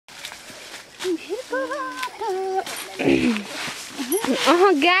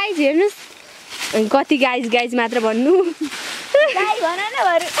Guys हेर्नुस् कति guys मात्र भन्नु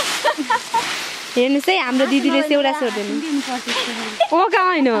हेर्नुस् है हाम्रो दिदीले सेउला सोध्दैन कहाँ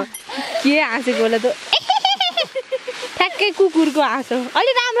होइन के हाँसेको होला त ठ्याक्कै कुकुरको हाँसो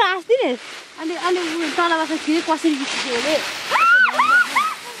अलि राम्रो हाँस्दिने अलि तल बसेर फेरि कसरी बित्यो अरे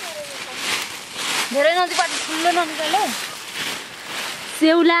धेरै नजिकबाट ठुलो ननिकाले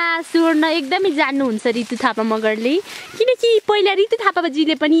सेउला सोर्न एकदमै जान्नुहुन्छ ऋतु थापा मगरले किनकि पहिला ऋतु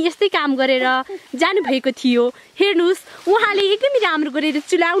थापाजीले पनि यस्तै काम गरेर जानुभएको थियो हेर्नुस् उहाँले एकदमै राम्रो गरेर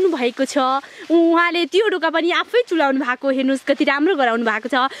चुलाउनु भएको छ उहाँले त्यो ढोका पनि आफै चुलाउनु भएको हेर्नुस् कति राम्रो गराउनु भएको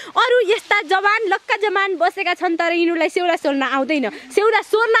छ अरू यस्ता जवान लक्का जवान बसेका छन् तर यिनीहरूलाई सेउला सोर्न आउँदैन सेउला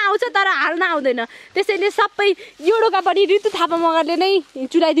सोर्न आउँछ तर हाल्न आउँदैन त्यसैले सबै यो ढोका पनि ऋतु थापा मगरले नै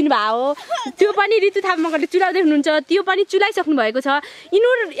चुलाइदिनु भएको हो त्यो पनि ऋतु थापा मगरले चुलाउँदै हुनुहुन्छ त्यो पनि चुलाइसक्नु भएको छ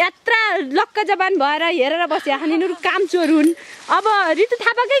यिनीहरू यात्रा लक्का जवान भएर हेरेर बसेका छन् यिनीहरू कामचोर हुन् अब ऋतु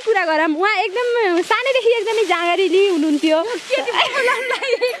थापाकै कुरा गरौँ उहाँ एकदम सानैदेखि एकदमै जाँगरिली हुनुहुन्थ्यो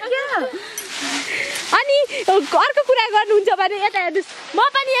अनि अर्को कुरा गर्नुहुन्छ भने यता हेर्नुहोस् म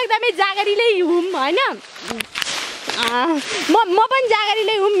पनि एकदमै जाँगरिलै हुँ होइन म पनि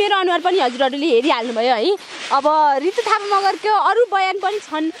जाँगरिलै हुँ मेरो अनुहार पनि हजुरहरूले हेरिहाल्नुभयो है अब ऋतु थापा मगरको अरू बयान पनि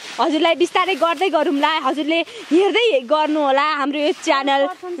छन् हजुरलाई बिस्तारै गर्दै गरौँला हजुरले हेर्दै गर्नु होला हाम्रो यो च्यानल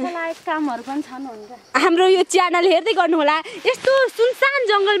कामहरू पनि छन् हाम्रो यो च्यानल हेर्दै गर्नु होला यस्तो सुनसान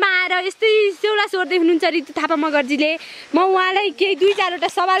जङ्गलमा आएर यस्तै सेउला सोर्दै हुनुहुन्छ ऋतु थापा मगरजीले म उहाँलाई केही 2-4वटा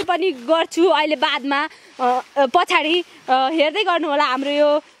सवाल पनि गर्छु अहिले बादमा पछाडि हेर्दै गर्नु होला हाम्रो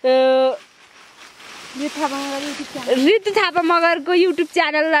यो ऋतु थापा मगरको युट्युब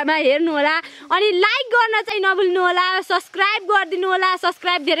च्यानलमा हेर्नु होला अनि लाइक गर्न चाहिँ नभुल्नु होला सब्स्क्राइब गरिदिनु होला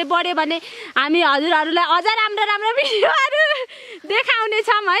सब्स्क्राइब धेरै बढ्यो भने हामी हजुरहरूलाई अझ राम्रो भिडियोहरू देखाउने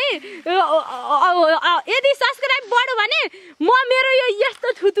छौँ है यदि सब्स्क्राइब बढ्यो भने म मेरो यो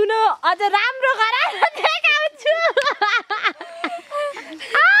यस्तो थुतुनो अझ राम्रो गराएर देखाउँछु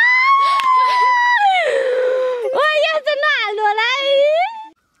ओ यस्तो नहाल्नु होला है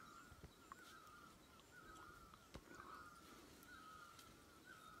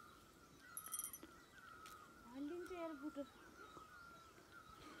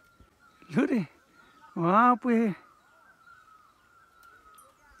लुरे वहाँ पुगे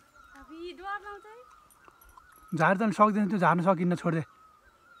झार्न सक्दैन त्यो झार्न सकिन्न छोड्दे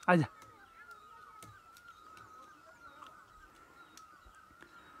आइज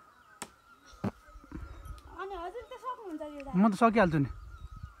म त सकिहाल्छु नि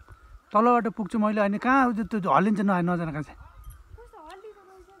तलबाट पुग्छु मैले अनि कहाँ त्यो हल्लिन्छ नजान कहाँ चाहिँ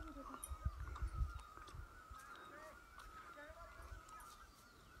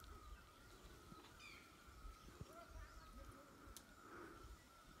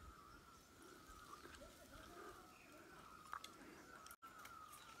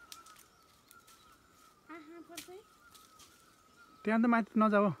त्यहाँ त माथि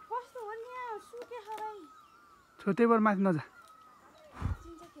नजाऊ छोटेबाट माथि नजा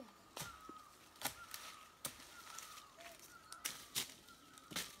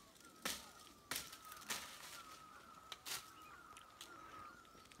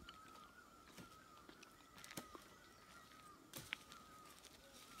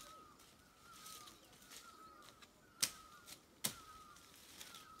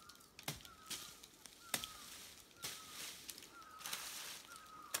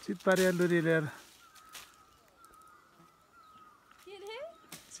चित पारी लुरी ल्याएर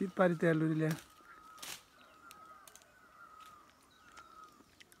चित पारी त्यहाँ लुरी ल्याएर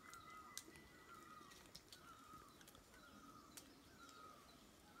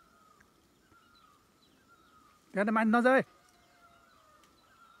त्यहाँ त माथि नजाऊ है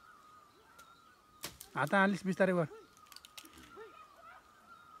हात हालिस बिस्तारै गर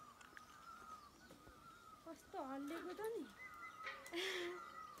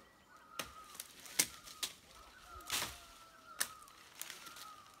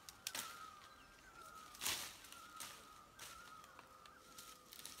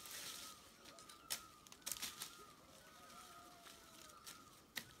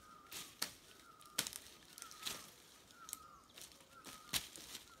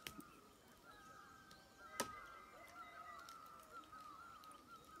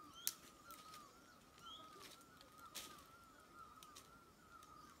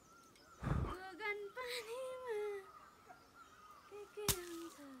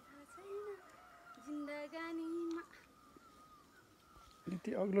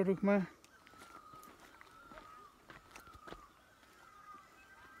यति अग्लो रुखमा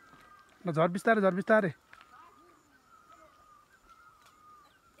झर बिस्तारै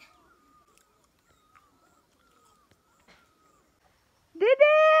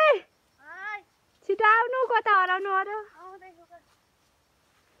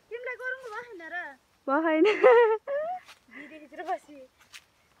भएन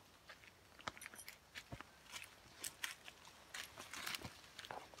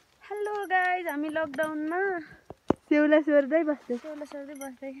हेलो गाइज हामी लकडाउनमा सेउला सोर्दै बस्दै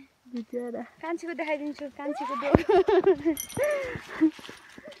बस्दै बिचरा कान्छीको देखाइदिन्छु कान्छीको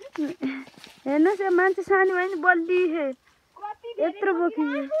हेर्नुहोस् यो मान्छे सानो भयो नि बल्ली यत्रो बोकी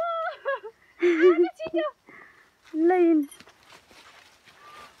ल हिँड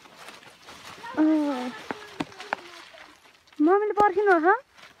मम्मीले पर्खिनु हो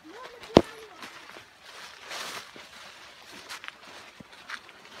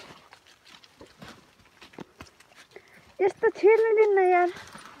यस्तो छिर्नै दिन्न यार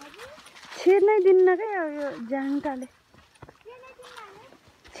छिर्नै दिन्न क्या यो जाङ्टाले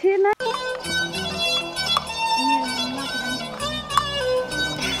छिर्न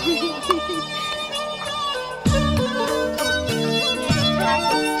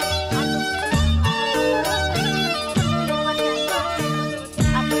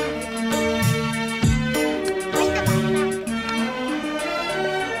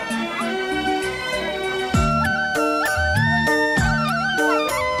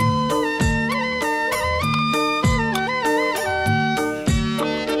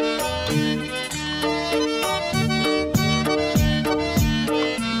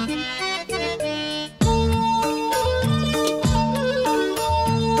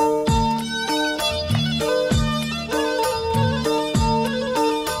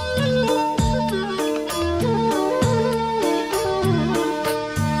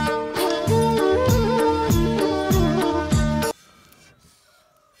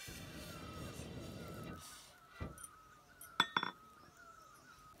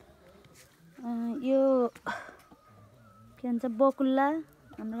यो के भन्छ बकुल्ला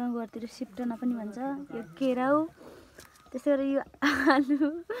हाम्रो गाउँ घरतिर सिप्टना पनि भन्छ यो केराउ त्यसै गरी यो आलु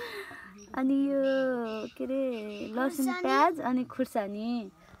अनि यो के अरे लसुन प्याज अनि खुर्सानी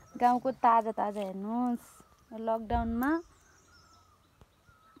गाउँको ताजा ताजा हेर्नुहोस् लकडाउनमा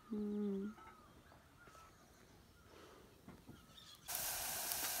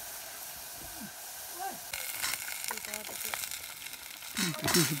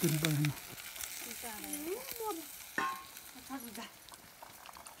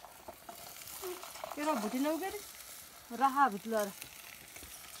तेरो भुटिलो के राहा भुटिलो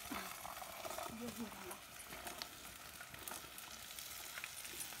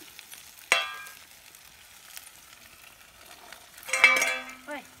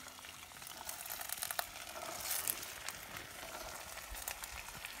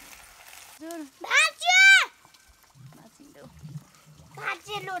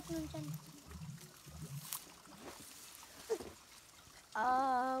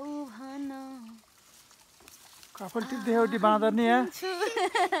कपाल टिप्दै एउटी बाँदर नि यहाँ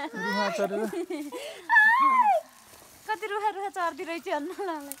रुहा चढेर कति रुखा रुखा चढ्दै रहेछ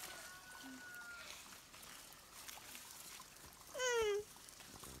अन्नलाई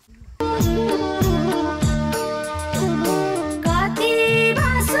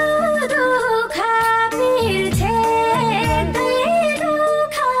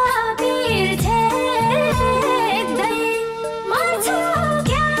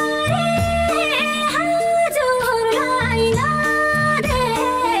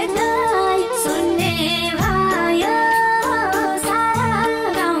सुन्ने भयो सारा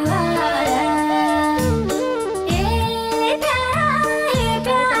गाउँ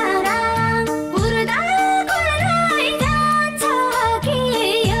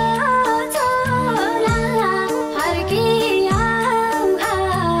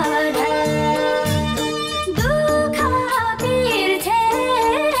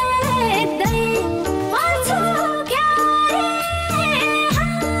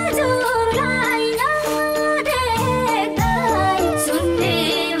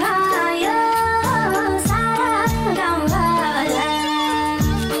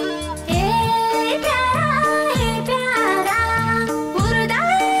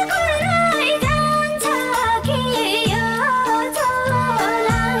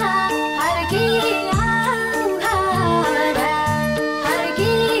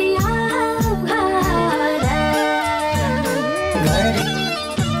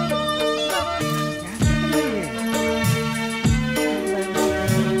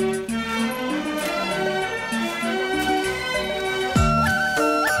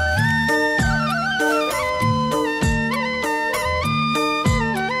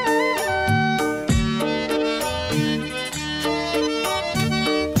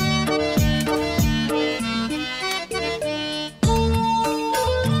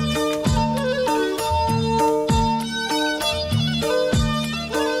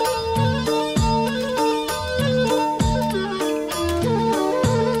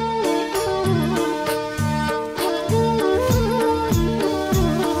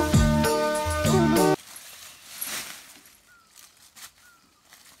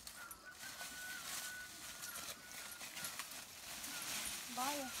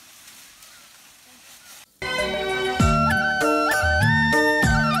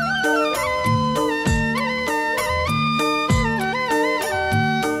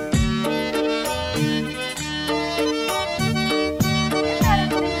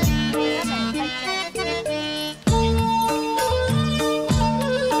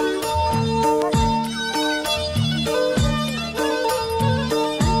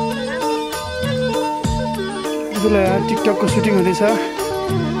टिकटकको सुटिङ हुँदैछ।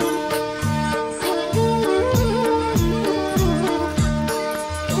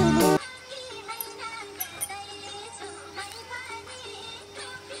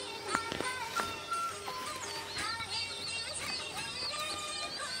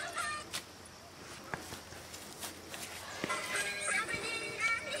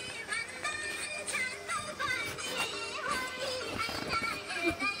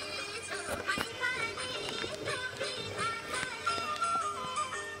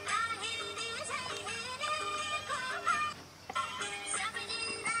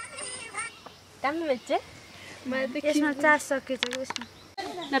 राम्रो भेट्छ यसमा चार्ज सकेछ यसमा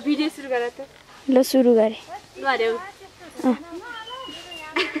ल भिडियो सुरु गर त ल सुरु गरे गर्यौ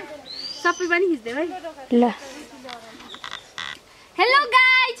सबै पनि खिच्दै है ल हेलो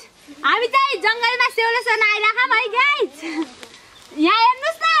गाइज हामी चाहिँ जंगलमा सेउला सन आइराखौँ है गाइज यहाँ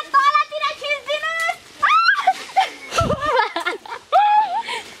हेर्नुस् न तलतिर खिच्दिनुस्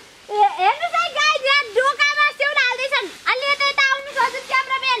हेर्नुस् है गाइज यहाँ ढोकामा सेउला हाल्दैछन् अलि यता आउनुस् हजुर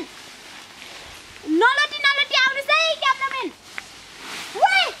क्यामेराम्यान नलटी आउनुस् है क्यामेराम्यान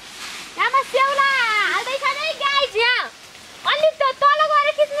ओइ यहाँ सेउला हाल्दैछन् है गाइज यहाँ अलि तल गएर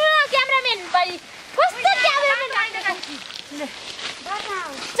खिच्नु क्यामेराम्यान भाइ कस्तो क्यामेराम्यान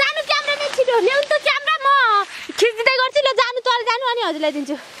जानु क्यामेराम्यान छिटो ल्याउनु त क्यामेरा म खिच्दै गर्छु ल जानु तल जानु अनि हजुरलाई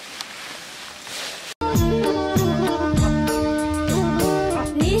दिन्छु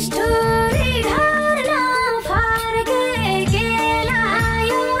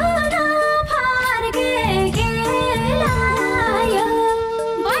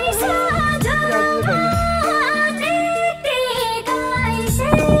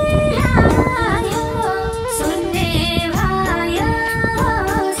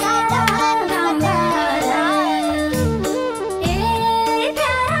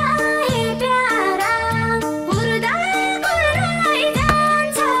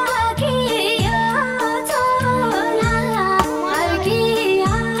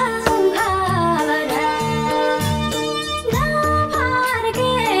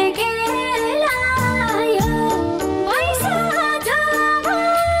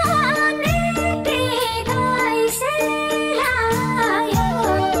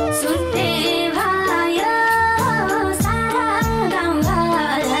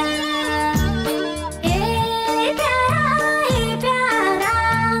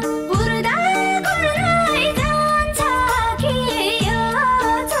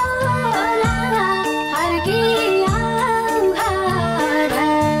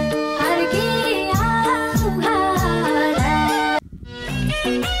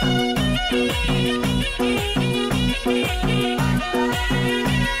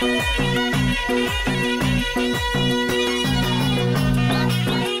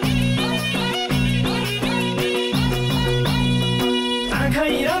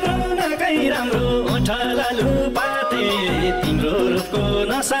तिम्रो रूपको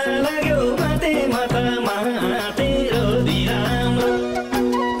नसा लाग्यो माते माता माते रोदी राम्रो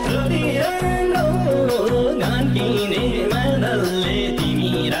गान किने मादलले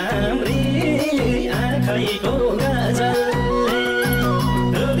तिमी राम्री आँखैको गाजलले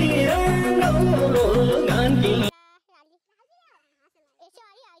रोदी राम्रो गान किने